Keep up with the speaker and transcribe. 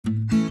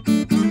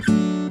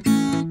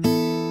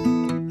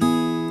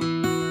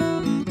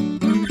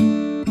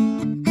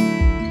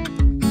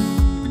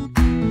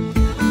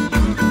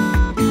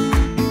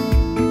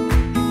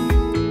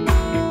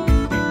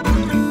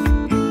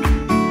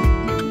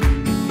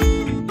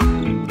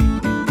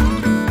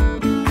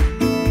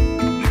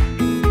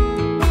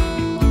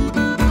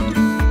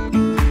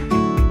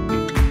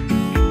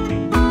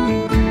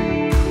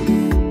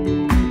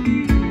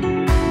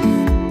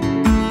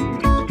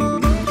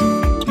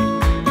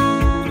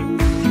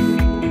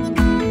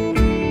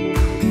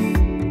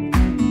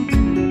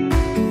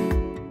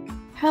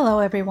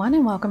everyone,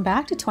 and welcome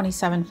back to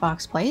 27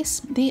 Fox Place.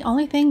 The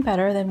only thing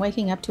better than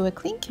waking up to a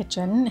clean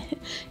kitchen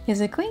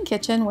is a clean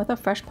kitchen with a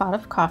fresh pot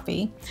of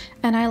coffee.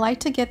 And I like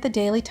to get the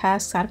daily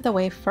tasks out of the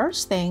way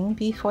first thing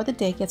before the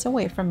day gets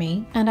away from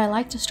me. And I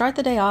like to start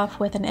the day off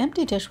with an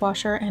empty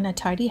dishwasher and a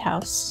tidy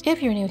house.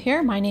 If you're new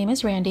here, my name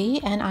is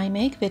Randy and I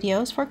make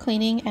videos for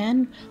cleaning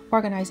and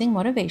organizing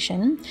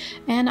motivation.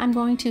 And I'm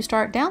going to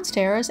start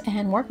downstairs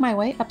and work my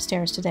way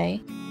upstairs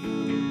today.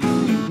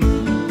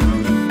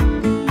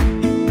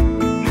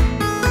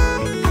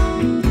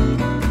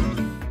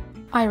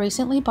 I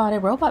recently bought a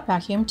robot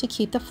vacuum to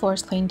keep the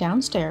floors clean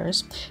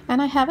downstairs,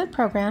 and I have it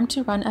programmed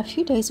to run a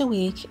few days a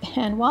week,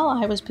 and while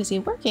I was busy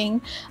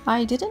working,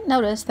 I didn't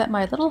notice that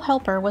my little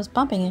helper was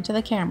bumping into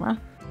the camera.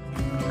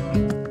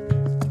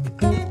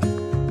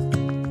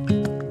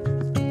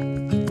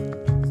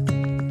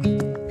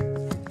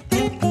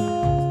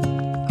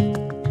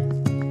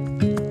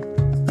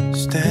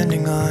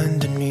 Standing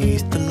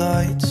underneath the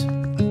lights,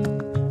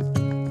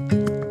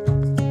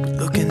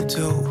 look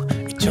into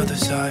each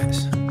other's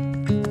eyes.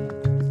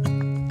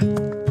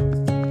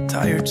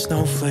 Tired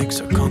snowflakes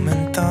are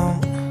coming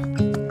down,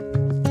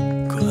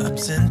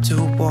 collapse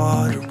into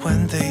water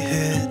when they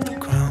hit the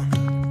ground.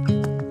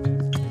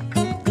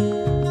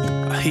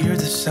 I hear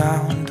the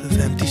sound of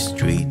empty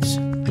streets,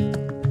 and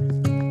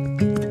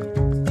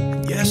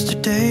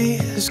yesterday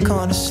has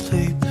gone to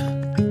sleep.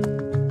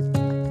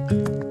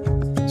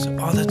 So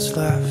all that's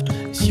left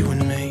is you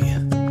and me.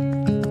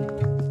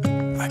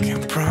 I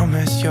can't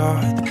promise you're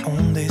the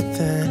only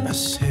thing I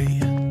see.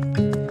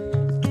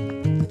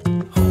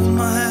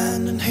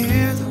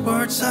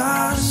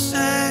 I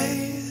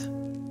say,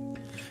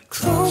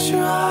 close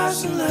your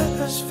eyes and let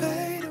us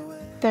fade away.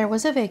 There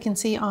was a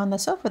vacancy on the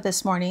sofa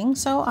this morning,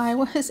 so I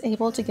was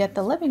able to get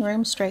the living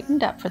room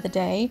straightened up for the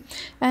day,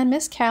 and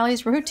Miss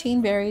Callie's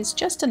routine varies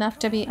just enough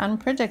to be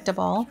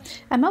unpredictable,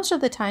 and most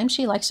of the time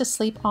she likes to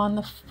sleep on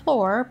the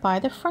floor by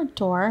the front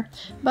door,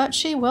 but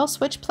she will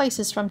switch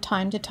places from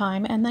time to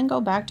time and then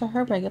go back to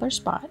her regular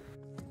spot.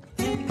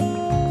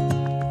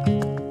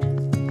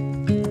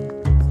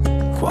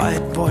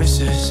 Quiet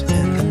voices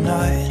in the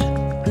night,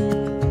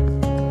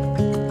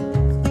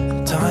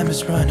 time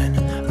is running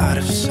out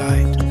of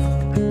sight.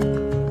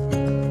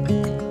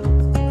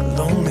 A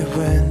lonely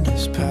wind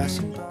is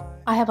passing by.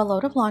 I have a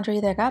load of laundry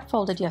that got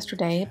folded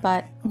yesterday,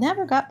 but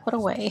never got put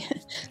away.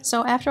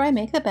 So after I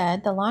make the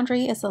bed, the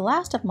laundry is the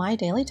last of my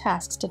daily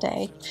tasks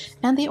today.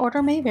 And the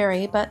order may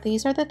vary, but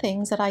these are the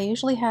things that I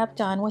usually have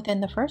done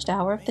within the first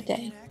hour of the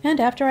day. And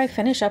after I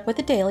finish up with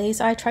the dailies,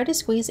 I try to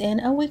squeeze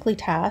in a weekly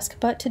task,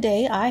 but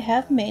today I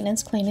have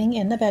maintenance cleaning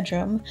in the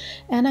bedroom.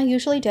 And I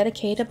usually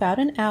dedicate about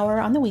an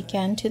hour on the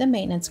weekend to the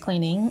maintenance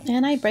cleaning,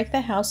 and I break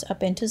the house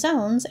up into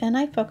zones, and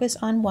I focus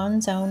on one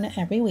zone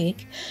every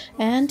week.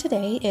 And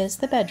today is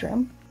the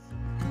bedroom.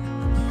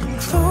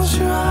 Close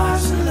your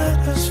eyes and let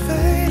us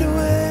fade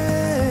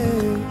away.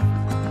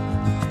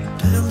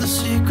 Build a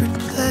secret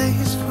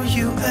place for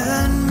you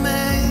and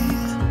me.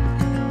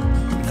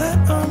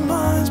 Let our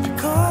minds be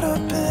caught up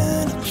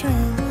in a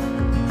dream.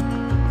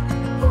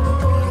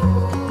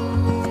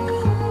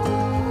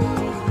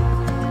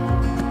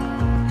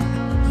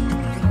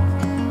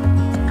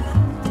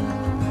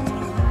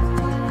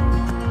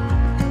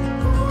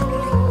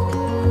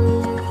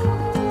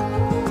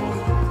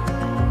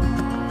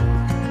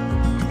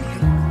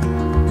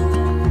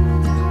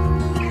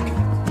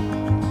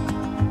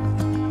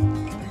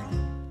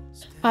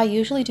 I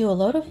usually do a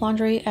load of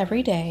laundry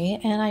every day,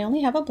 and I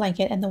only have a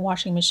blanket in the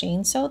washing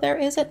machine, so there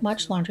isn't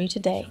much laundry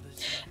today.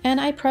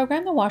 And I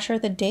program the washer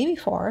the day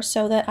before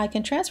so that I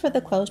can transfer the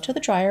clothes to the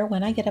dryer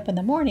when I get up in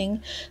the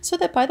morning, so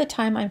that by the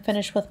time I'm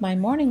finished with my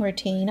morning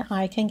routine,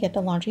 I can get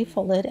the laundry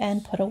folded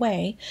and put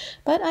away.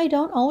 But I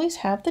don't always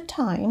have the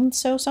time,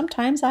 so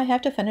sometimes I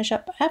have to finish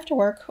up after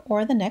work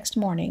or the next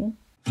morning.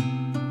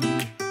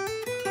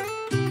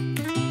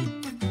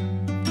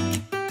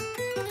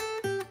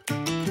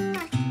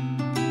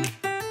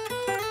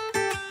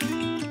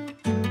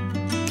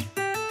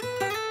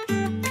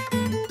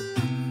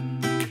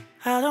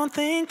 I don't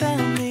think that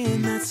I'm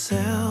being that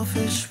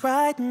selfish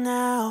right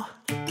now.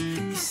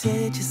 You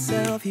said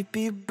yourself you'd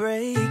be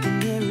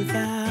breaking every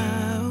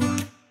vow.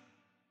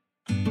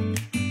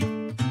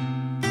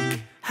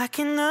 I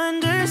can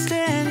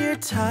understand you're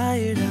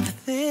tired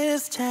of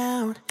this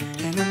town,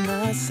 and I'm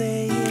not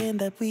saying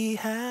that we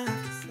have to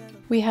settle.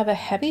 We have a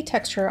heavy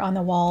texture on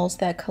the walls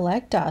that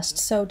collect dust,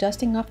 so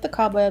dusting off the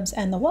cobwebs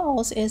and the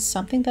walls is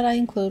something that I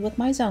include with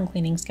my zone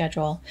cleaning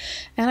schedule.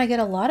 And I get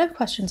a lot of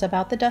questions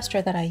about the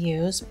duster that I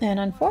use, and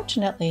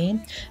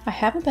unfortunately, I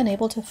haven't been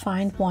able to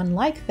find one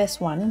like this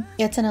one.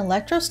 It's an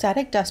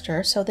electrostatic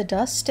duster, so the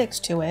dust sticks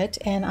to it,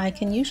 and I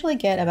can usually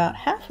get about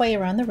halfway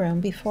around the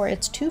room before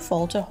it's too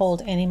full to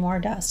hold any more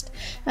dust.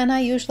 And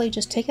I usually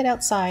just take it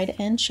outside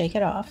and shake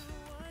it off.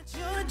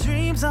 Your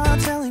dreams are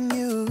telling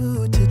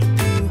you to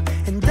do,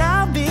 and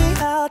I'll be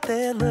out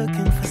there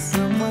looking for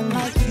someone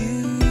like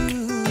you.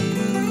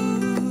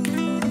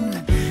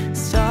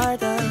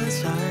 Stardust,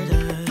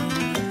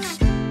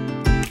 stardust.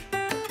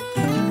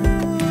 Ooh,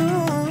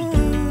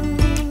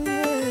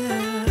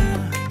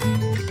 yeah.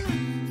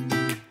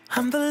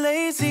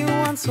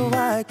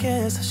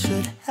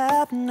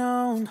 have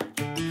known.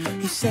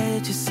 You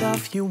said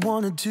yourself you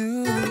wanna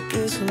do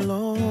this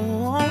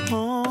alone.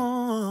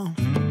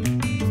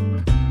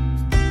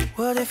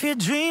 What if your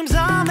dreams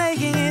are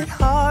making it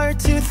hard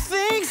to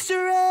think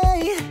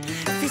straight?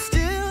 If you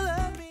still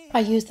love me. I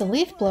use the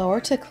leaf blower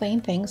to clean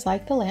things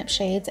like the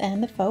lampshades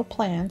and the faux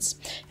plants,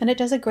 and it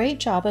does a great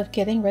job of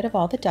getting rid of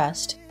all the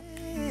dust.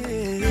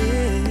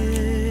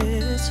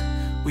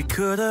 We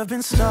could have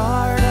been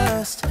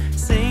stardust,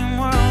 same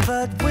world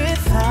but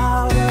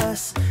without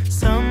us.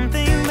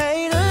 Something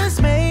made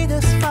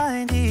us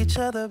find each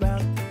other out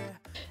there.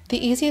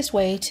 The easiest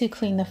way to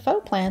clean the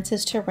faux plants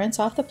is to rinse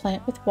off the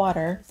plant with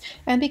water,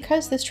 and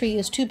because this tree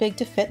is too big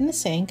to fit in the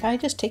sink, I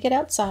just take it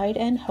outside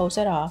and hose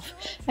it off.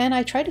 And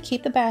I try to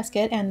keep the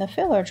basket and the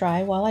filler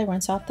dry while I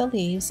rinse off the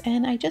leaves,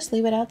 and I just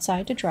leave it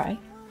outside to dry.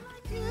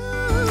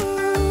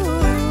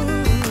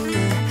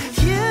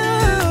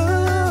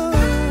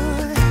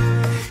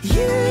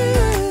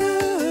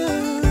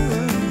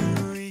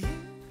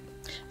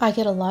 I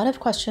get a lot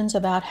of questions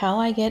about how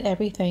I get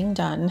everything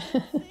done.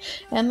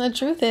 And the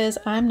truth is,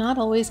 I'm not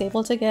always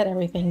able to get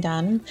everything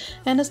done.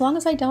 And as long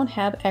as I don't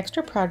have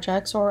extra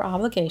projects or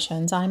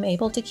obligations, I'm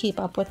able to keep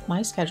up with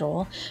my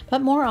schedule.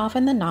 But more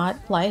often than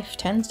not, life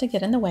tends to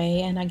get in the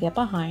way and I get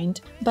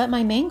behind. But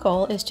my main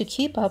goal is to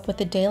keep up with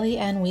the daily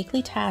and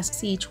weekly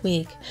tasks each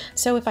week.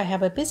 So if I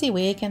have a busy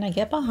week and I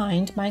get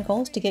behind, my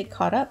goal is to get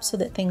caught up so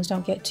that things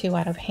don't get too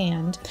out of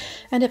hand.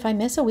 And if I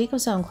miss a week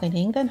of zone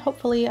cleaning, then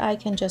hopefully I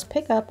can just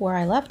pick up where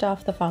I left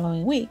off the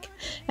following week.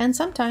 And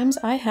sometimes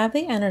I have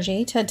the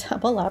energy to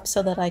double up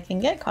so that I can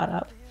get caught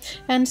up.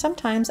 And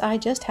sometimes I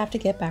just have to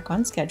get back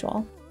on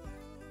schedule.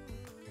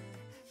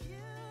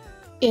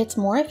 It's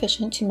more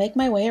efficient to make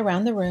my way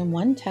around the room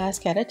one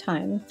task at a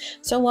time.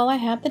 So while I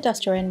have the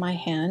duster in my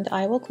hand,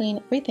 I will clean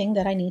everything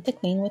that I need to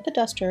clean with the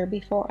duster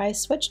before I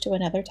switch to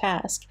another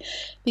task,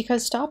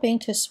 because stopping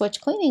to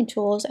switch cleaning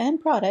tools and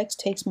products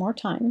takes more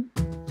time.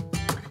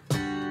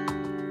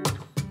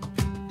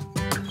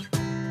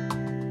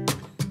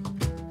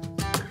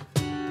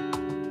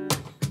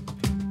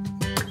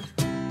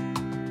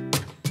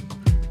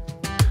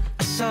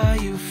 Saw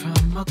you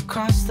from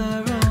across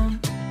the room.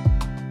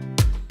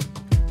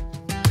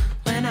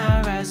 When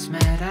our eyes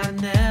met, I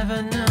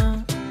never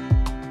knew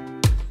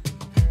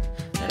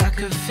that I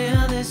could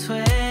feel this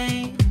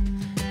way,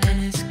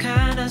 and it's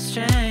kinda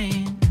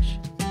strange.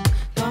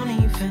 Don't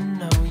even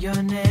know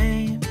your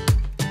name.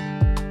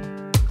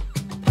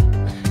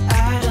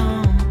 I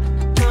don't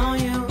know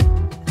you,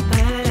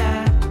 but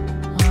I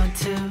want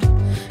to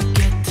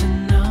get to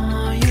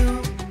know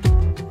you.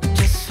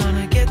 Just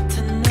wanna get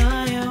to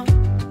know you.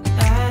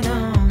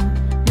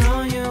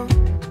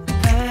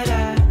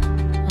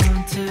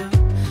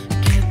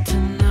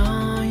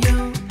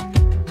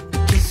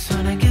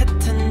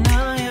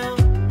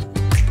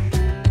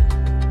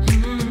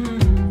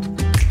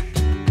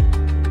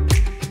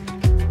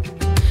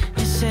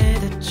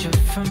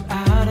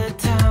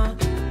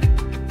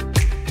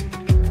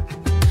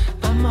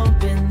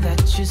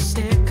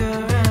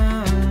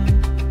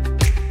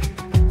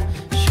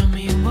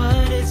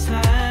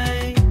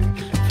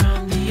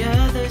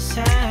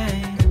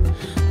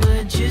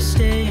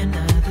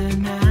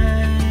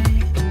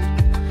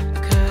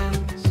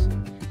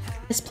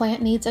 This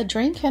plant needs a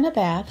drink and a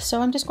bath,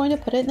 so I'm just going to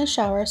put it in the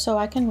shower so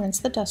I can rinse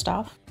the dust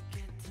off.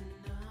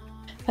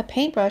 A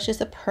paintbrush is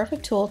the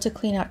perfect tool to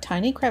clean out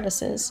tiny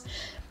crevices,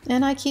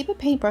 and I keep a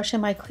paintbrush in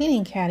my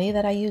cleaning caddy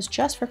that I use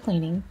just for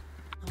cleaning.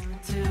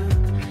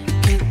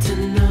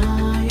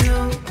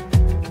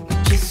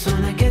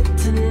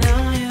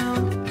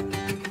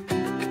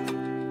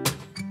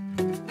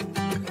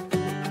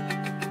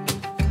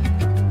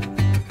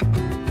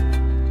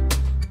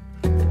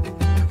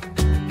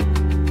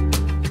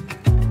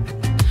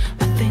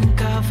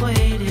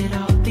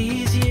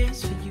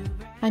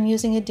 I'm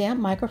using a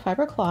damp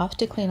microfiber cloth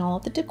to clean all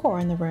of the decor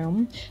in the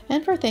room,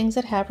 and for things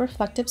that have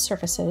reflective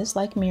surfaces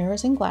like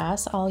mirrors and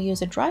glass, I'll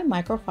use a dry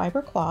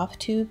microfiber cloth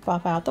to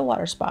buff out the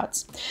water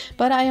spots.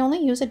 But I only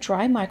use a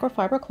dry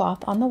microfiber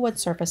cloth on the wood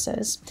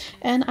surfaces,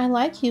 and I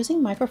like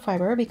using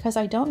microfiber because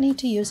I don't need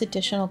to use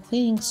additional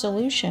cleaning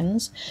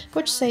solutions,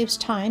 which saves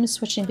time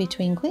switching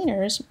between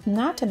cleaners,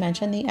 not to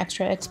mention the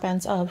extra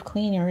expense of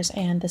cleaners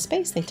and the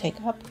space they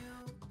take up.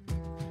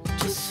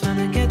 Just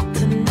wanna get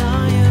to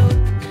know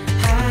you.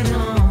 I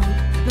don't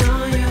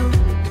know you,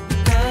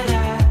 but I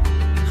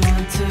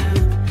want to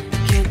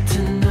get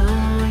to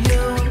know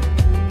you.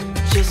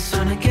 Just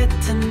wanna get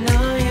to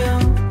know you.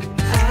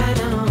 I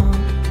don't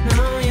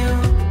know you,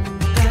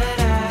 but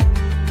I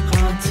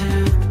want to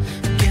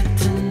get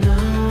to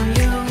know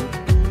you.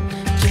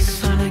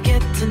 Just wanna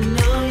get to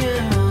know you.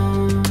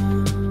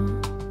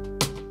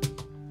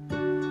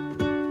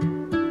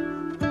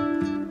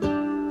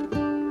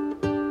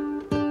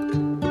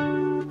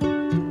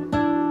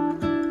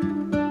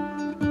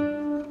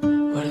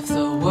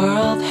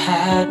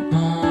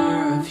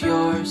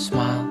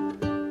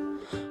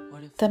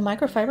 The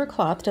microfiber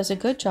cloth does a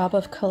good job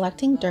of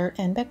collecting dirt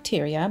and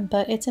bacteria,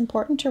 but it's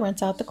important to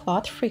rinse out the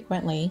cloth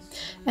frequently,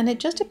 and it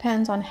just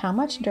depends on how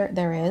much dirt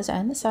there is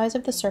and the size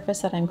of the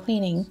surface that I'm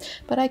cleaning,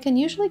 but I can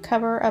usually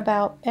cover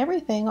about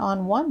everything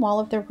on one wall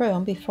of the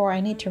room before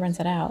I need to rinse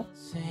it out.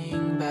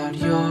 Sing about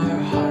your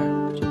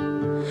heart.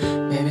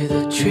 Maybe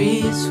the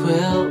trees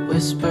will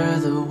whisper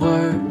the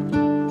word.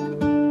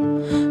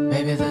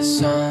 Maybe the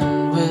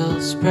sun will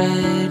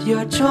spread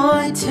your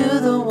joy to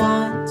the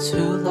ones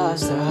who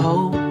lost their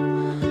hope.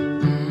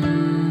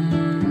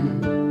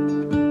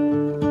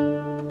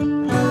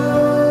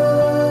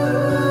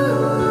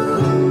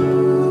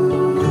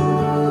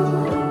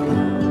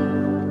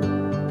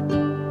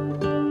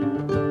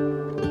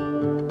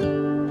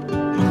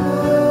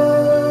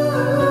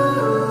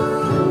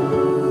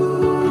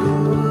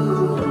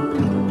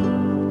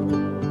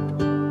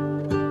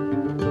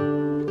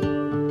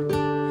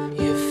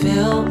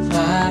 Fill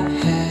my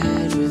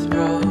head with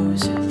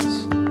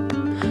roses.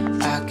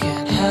 I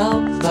can't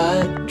help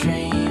but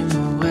dream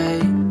away.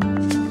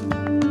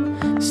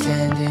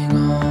 Standing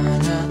on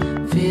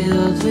a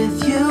field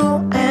with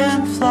you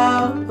and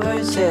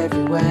flowers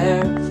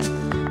everywhere.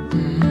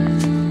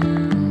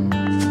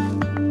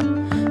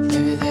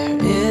 Maybe there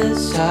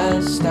is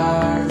a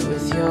star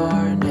with your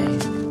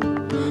name.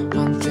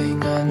 One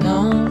thing I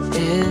know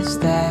is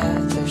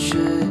that there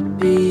should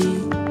be.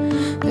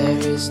 There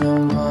is no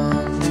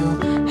one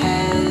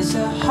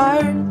a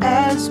heart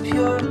as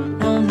pure,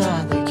 no,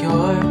 not like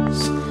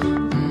yours.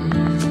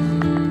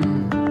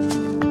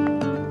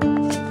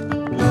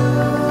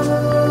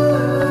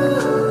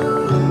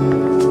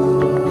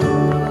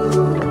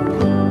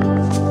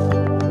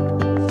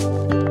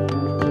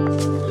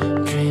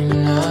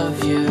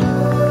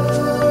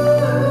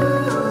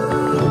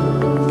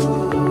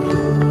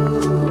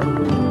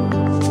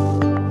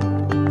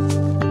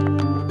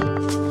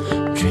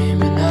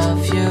 Dreaming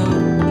of you.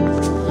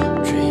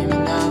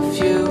 Dreaming of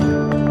you.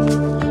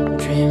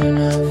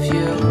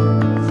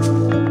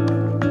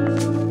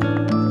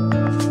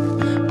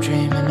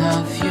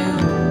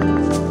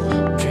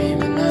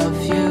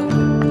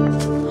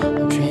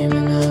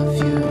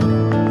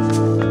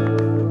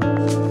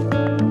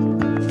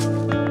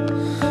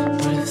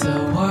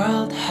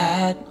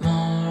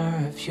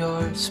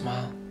 Your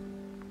smile.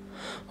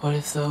 What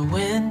if the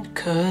wind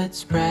could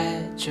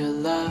spread your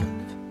love?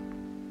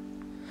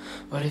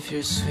 What if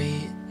your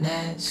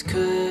sweetness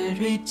could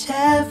reach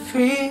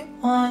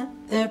everyone?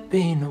 There'd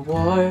be no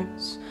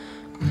wars.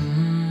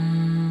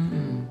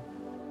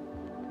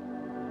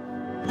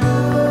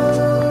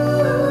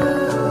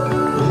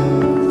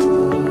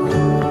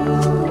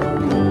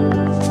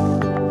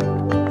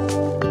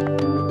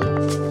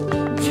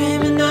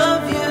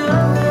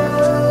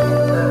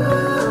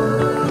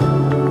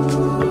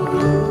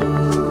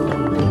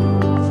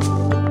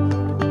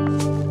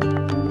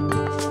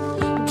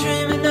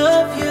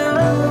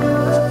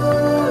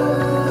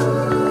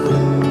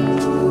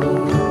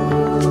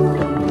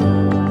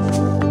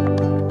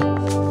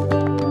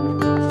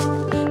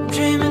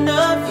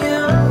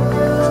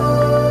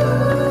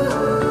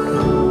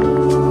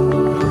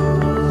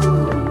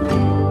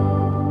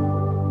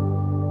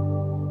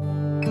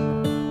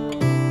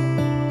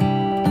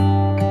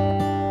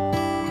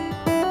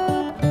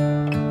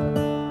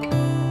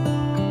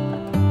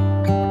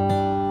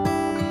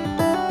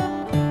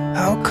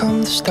 How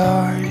come the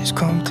stars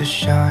come to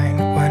shine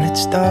when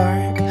it's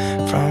dark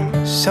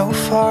from so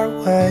far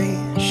away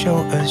and show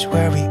us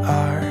where we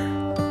are?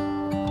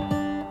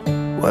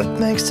 What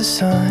makes the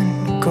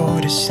sun go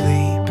to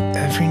sleep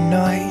every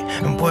night,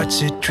 and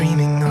what's it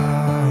dreaming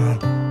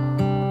of?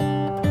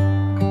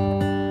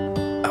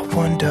 I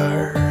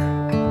wonder.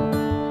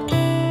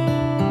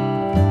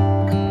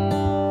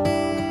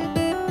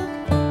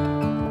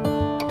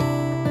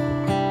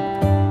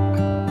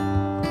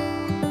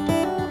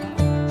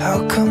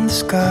 How come the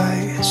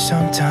sky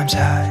sometimes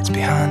hides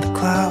behind the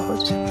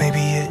clouds? Maybe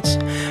it's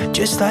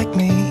just like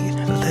me,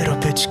 a little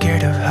bit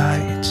scared of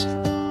heights.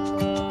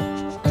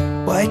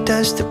 Why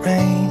does the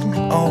rain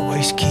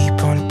always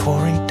keep on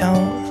pouring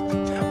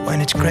down when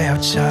it's gray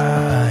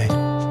outside?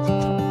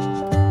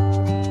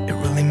 It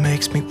really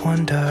makes me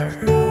wonder.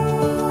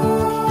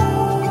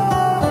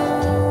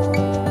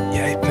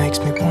 Yeah, it makes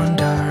me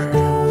wonder.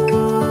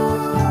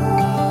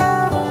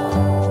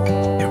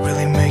 It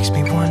really makes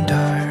me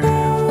wonder.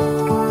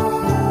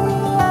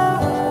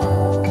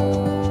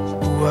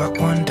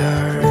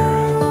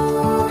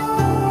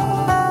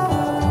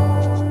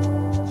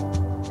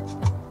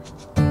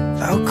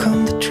 How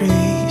come the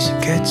trees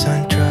get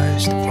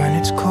undressed when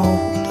it's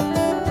cold?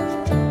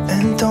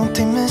 And don't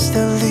they miss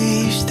the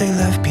leaves they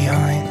left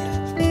behind?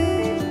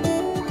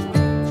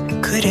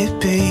 Could it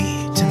be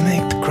to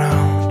make the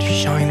ground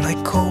shine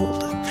like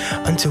gold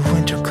until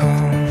winter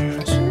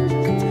comes?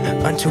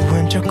 Until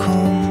winter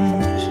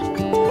comes.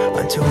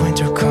 Until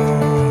winter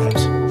comes.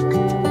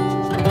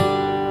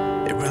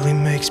 It really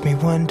makes me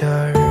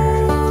wonder.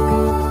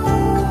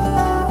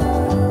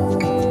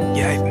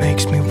 Yeah, it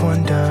makes me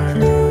wonder.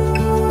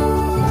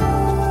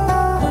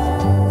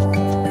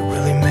 It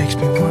really makes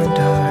me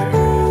wonder.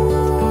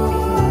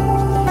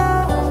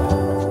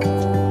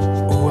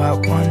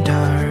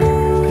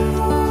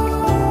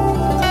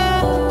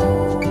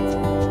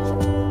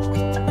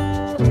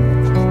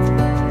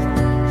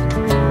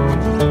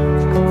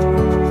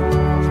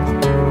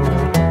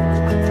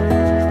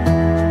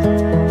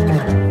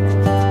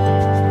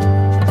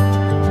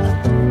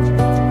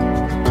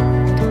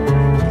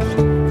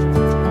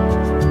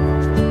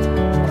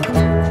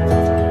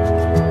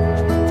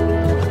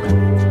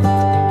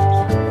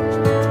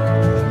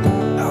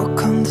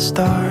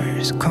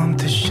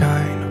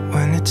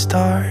 it's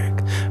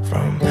dark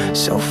from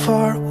so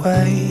far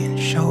away and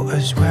show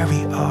us where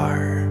we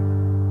are.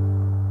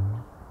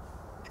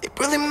 It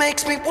really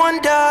makes me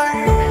wonder.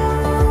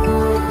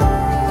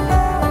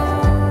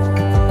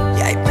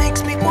 Yeah, it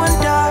makes me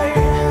wonder.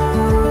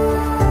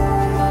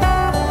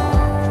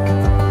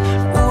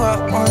 Ooh, I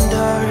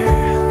wonder.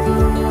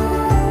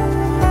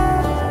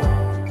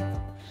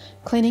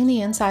 Cleaning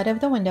the inside of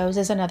the windows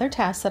is another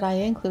task that I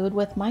include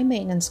with my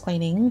maintenance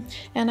cleaning,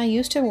 and I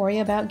used to worry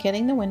about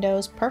getting the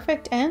windows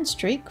perfect and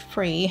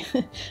streak-free.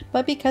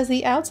 But because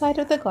the outside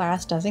of the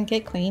glass doesn't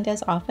get cleaned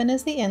as often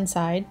as the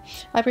inside,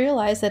 I've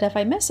realized that if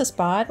I miss a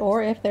spot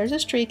or if there's a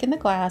streak in the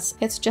glass,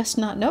 it's just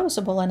not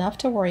noticeable enough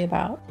to worry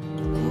about.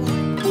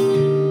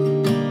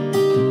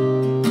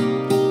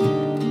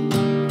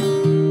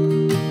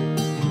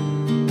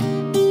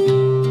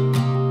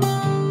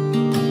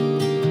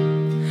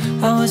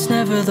 I was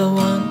never the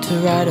one to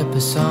write up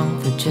a song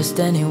for just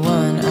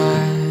anyone.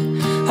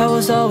 I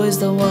was always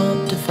the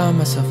one to find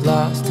myself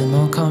lost in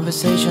long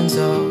conversations.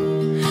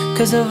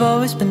 Cause I've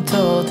always been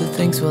told that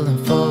things will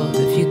unfold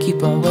if you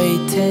keep on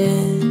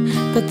waiting.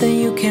 But then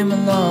you came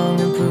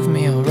along and proved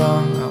me all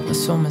wrong. I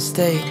was so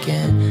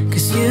mistaken.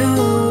 Cause you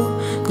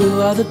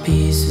glue all the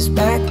pieces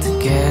back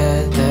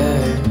together.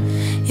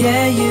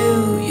 Yeah,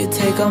 you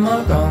take all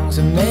my wrongs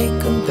and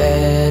make them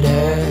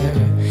better.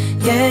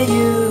 Yeah,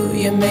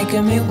 you're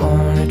making me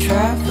wanna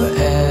try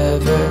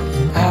forever.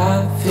 And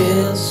I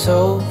feel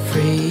so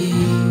free,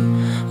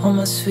 oh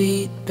my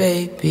sweet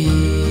baby.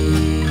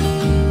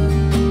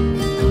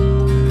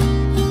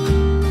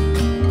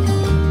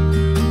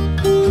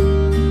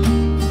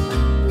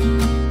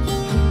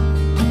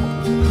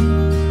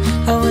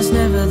 I was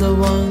never the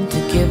one to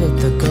give up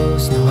the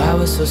ghost. No, I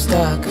was so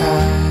stuck.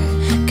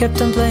 I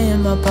kept on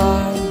playing my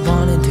part,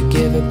 wanting to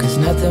give up cause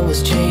nothing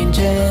was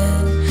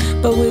changing.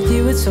 But with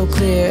you it's so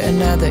clear, and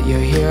now that you're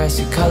here I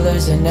see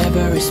colors in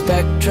every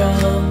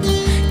spectrum.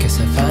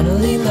 Guess I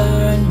finally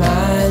learned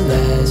my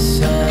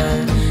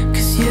lesson.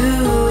 Cause you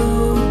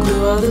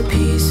glue all the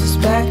pieces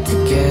back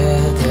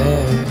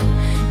together.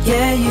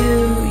 Yeah,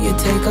 you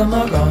take all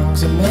my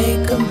wrongs and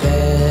make them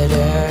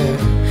better.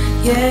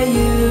 Yeah,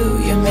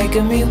 you're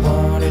making me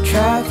wanna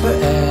try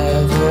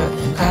forever.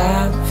 And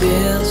I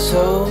feel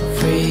so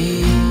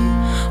free,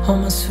 oh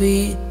my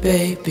sweet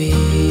baby.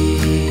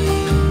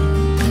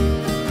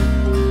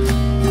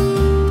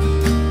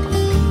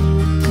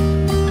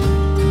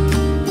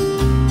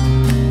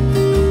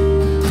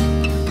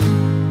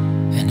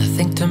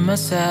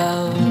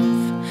 Myself,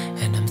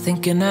 and I'm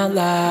thinking out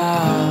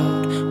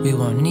loud, we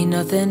won't need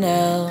nothing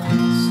else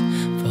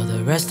for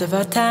the rest of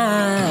our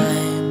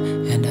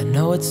time. And I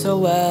know it so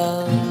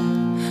well,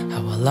 I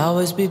will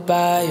always be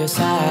by your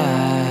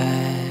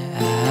side.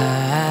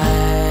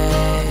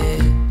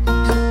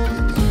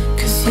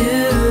 Cause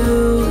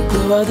you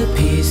glue all the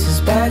pieces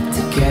back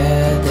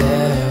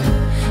together.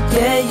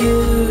 Yeah,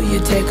 you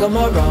take all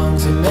my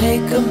wrongs and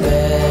make them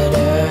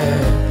better.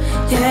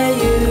 Yeah,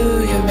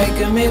 you're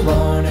making me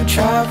wanna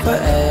try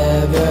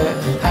forever.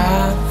 And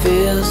I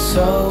feel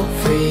so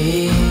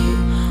free,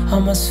 oh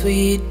my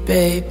sweet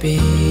baby.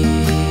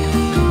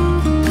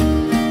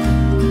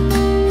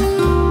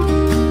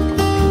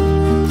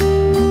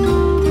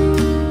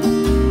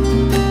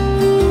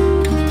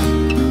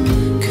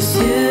 Cause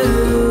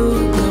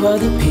you glue all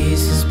the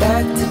pieces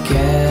back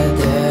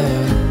together.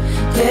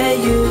 Yeah,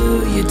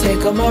 you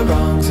take all my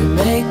wrongs and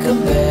make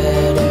them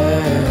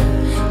better.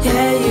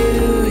 Yeah,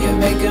 you're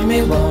making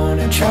me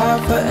wanna try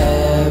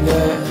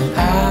forever. And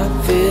I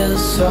feel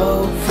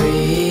so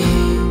free,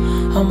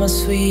 oh my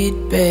sweet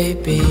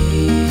baby.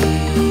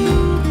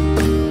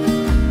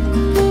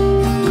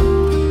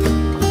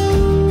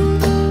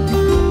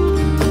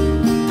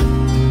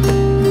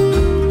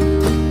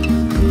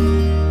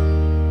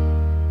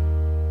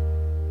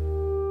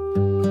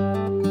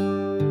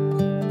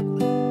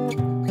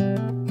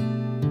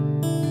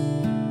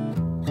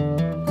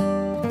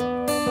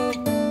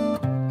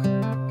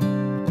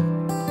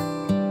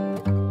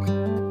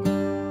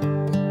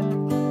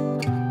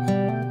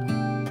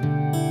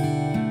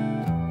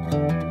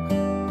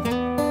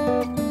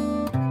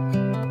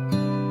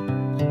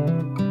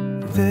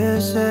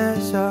 This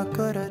is a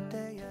good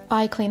day.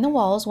 I clean the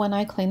walls when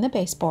I clean the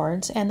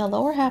baseboards, and the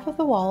lower half of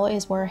the wall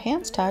is where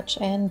hands touch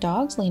and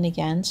dogs lean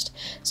against,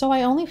 so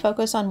I only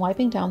focus on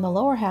wiping down the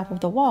lower half of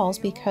the walls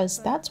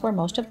because that's where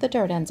most of the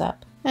dirt ends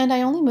up. And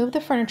I only move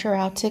the furniture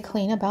out to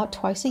clean about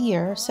twice a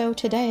year, so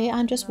today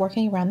I'm just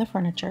working around the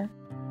furniture.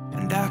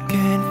 And I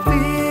can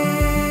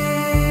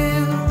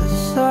feel the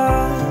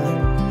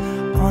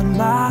sun on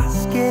my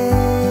skin.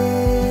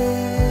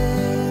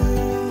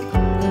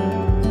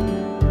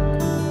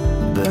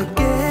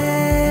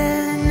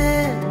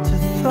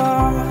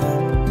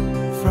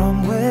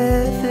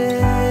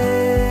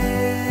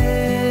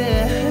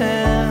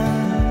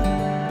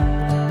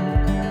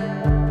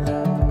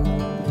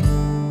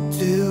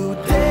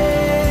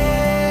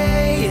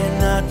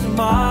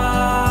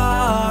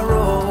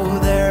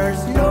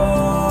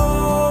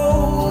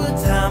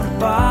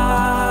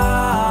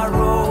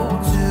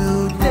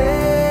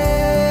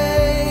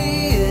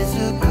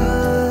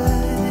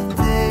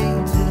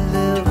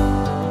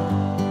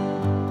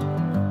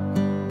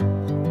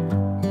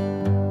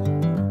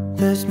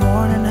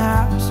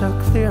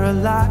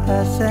 rely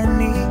as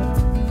any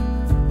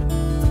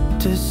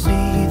to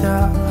see the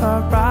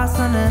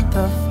horizon in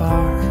the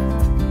far.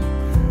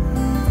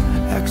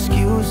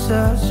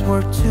 Excuses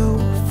were 2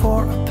 for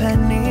a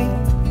penny,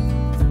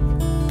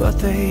 but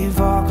they've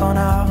all gone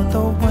out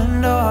the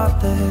window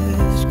of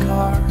this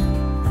car.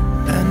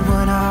 And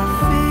when I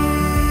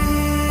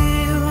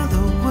feel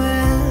the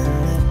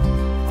wind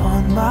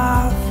on my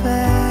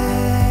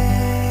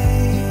face,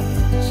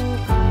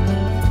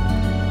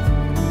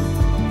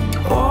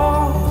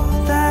 all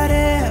that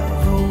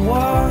ever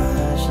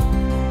was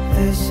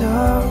is a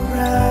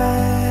race.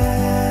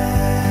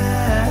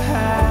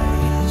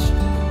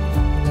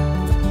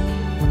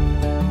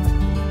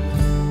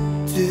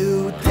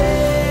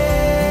 Today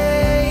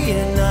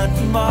and not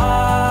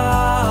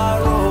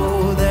tomorrow,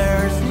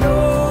 there's no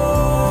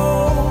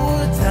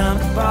time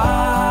to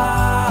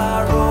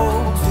borrow.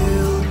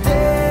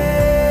 Today,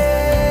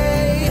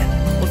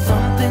 well,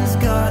 something's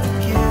gotta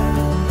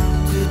give.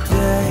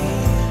 Today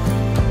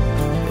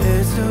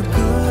is a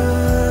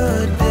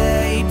good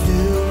day.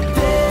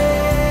 Today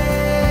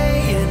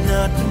and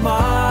not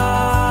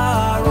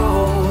tomorrow,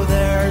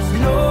 there's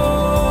no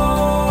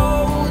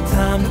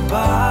time to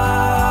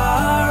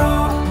borrow.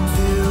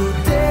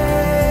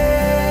 Today,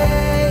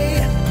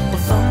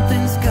 well,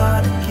 something's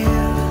gotta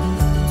give.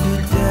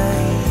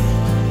 Today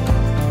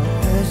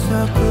is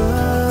a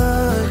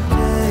good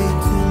day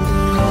to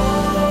live.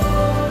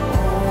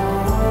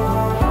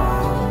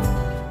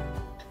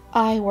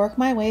 I work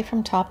my way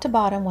from top to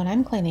bottom when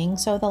I'm cleaning,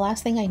 so the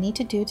last thing I need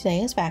to do today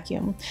is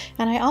vacuum.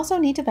 And I also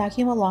need to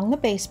vacuum along the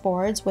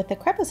baseboards with the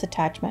crevice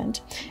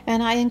attachment.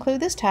 And I include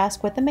this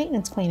task with the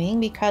maintenance cleaning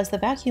because the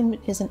vacuum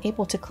isn't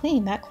able to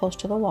clean that close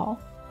to the wall.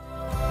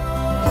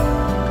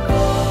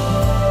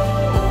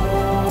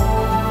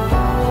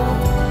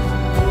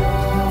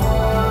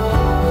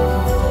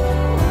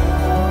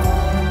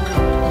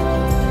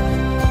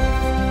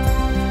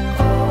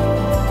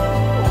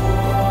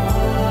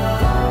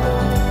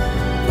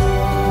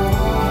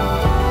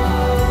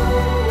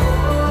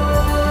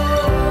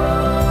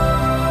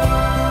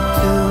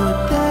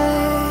 Today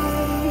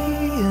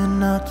and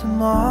not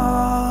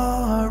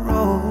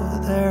tomorrow,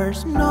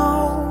 there's no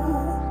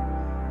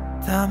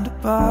time to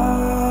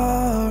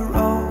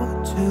borrow.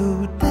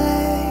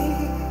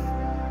 Today,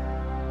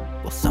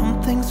 well,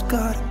 something's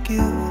gotta give.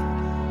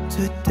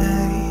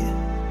 Today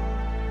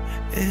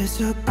is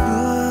a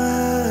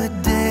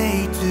good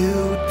day.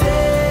 Today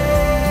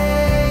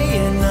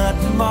and not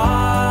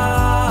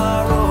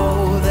tomorrow,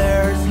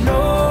 there's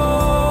no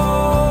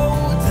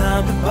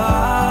time to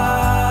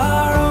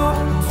borrow.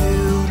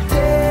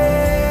 Today,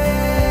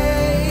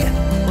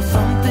 well,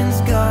 something's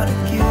gotta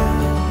give.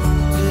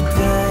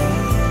 Today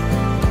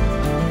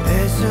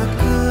is a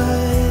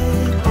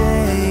good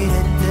day.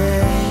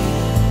 Today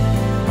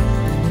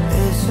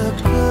is a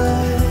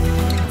good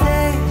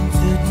day.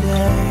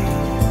 Today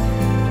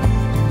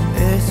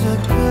is a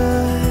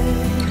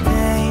good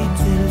day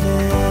to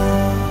live.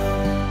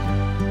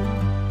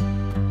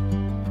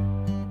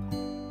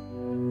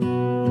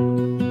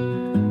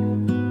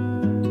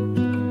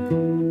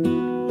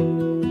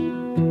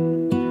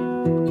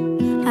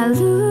 I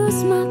lose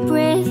my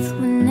breath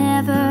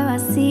whenever I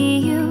see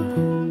you.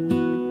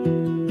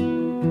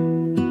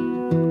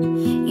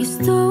 You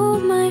stole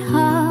my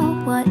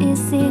heart, what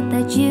is it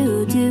that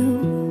you do?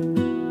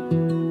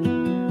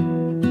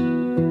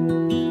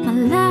 My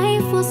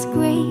life was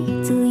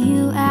great till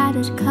you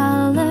added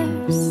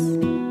colors.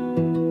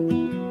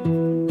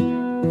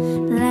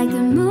 Like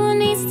the moon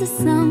needs the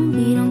sun,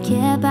 we don't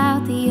care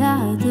about the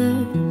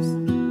others.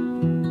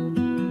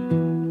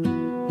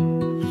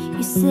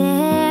 You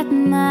set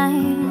my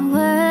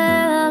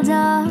world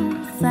on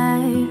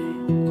fire.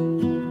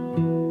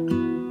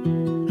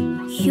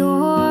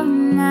 You're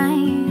my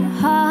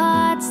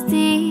heart's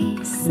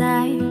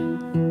desire.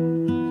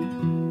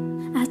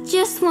 I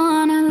just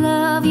wanna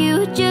love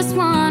you, just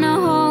wanna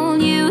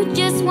hold you,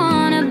 just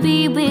wanna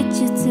be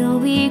with you till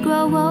we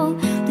grow old.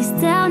 Please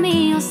tell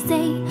me you'll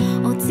stay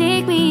or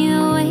take me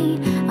away.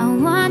 I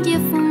want you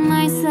for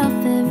myself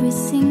every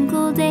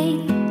single day.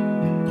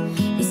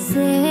 You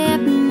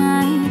set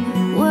my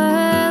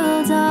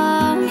world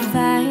on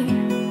fire.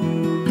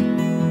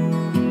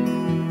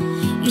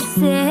 You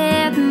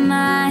set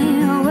my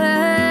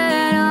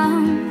world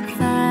on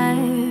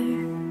fire.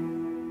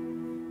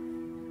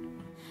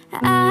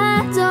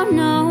 I don't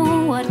know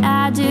what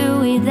I'd do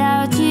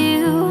without you.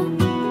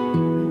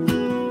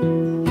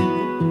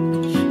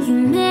 You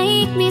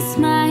make me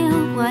smile,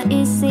 what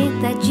is it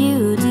that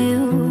you do?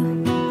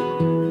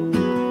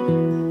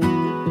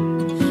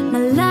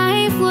 My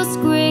life was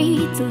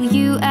great till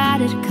you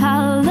added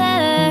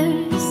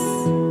colors.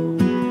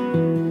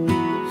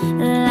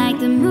 Like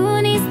the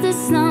moon is the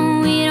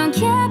sun, we don't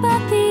care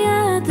about the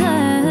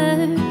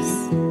others.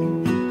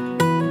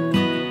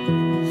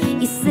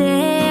 You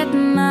set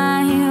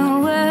my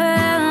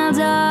world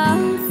on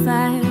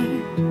fire.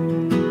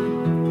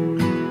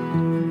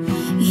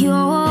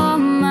 You're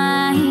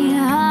my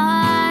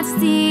heart's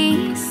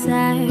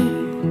desire.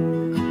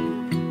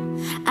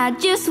 I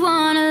just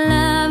wanna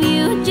love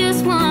you,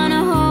 just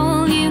wanna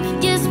hold you,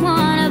 just wanna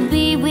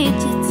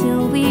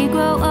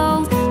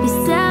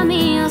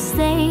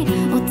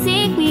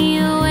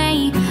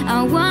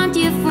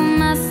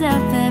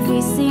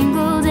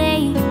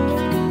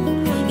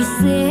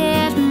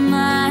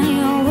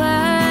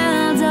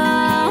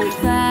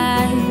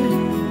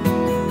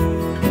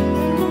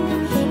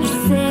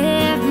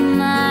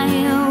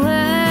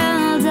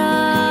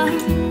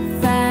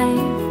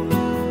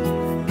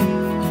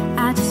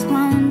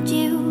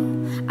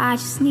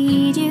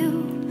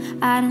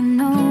I don't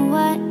know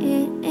what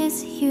it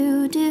is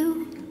you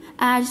do.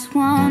 I just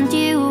want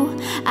you,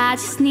 I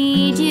just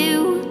need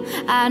you.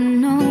 I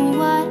don't know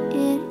what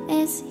it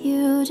is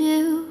you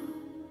do.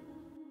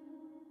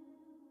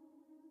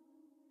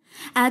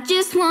 I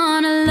just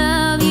wanna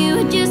love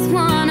you, just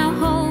wanna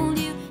hold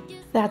you.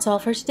 That's all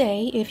for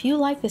today. If you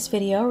like this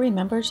video,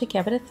 remember to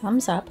give it a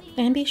thumbs up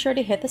and be sure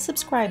to hit the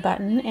subscribe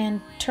button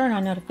and turn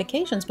on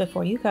notifications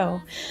before you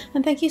go.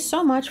 And thank you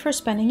so much for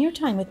spending your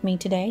time with me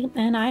today,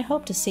 and I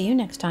hope to see you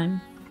next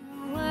time.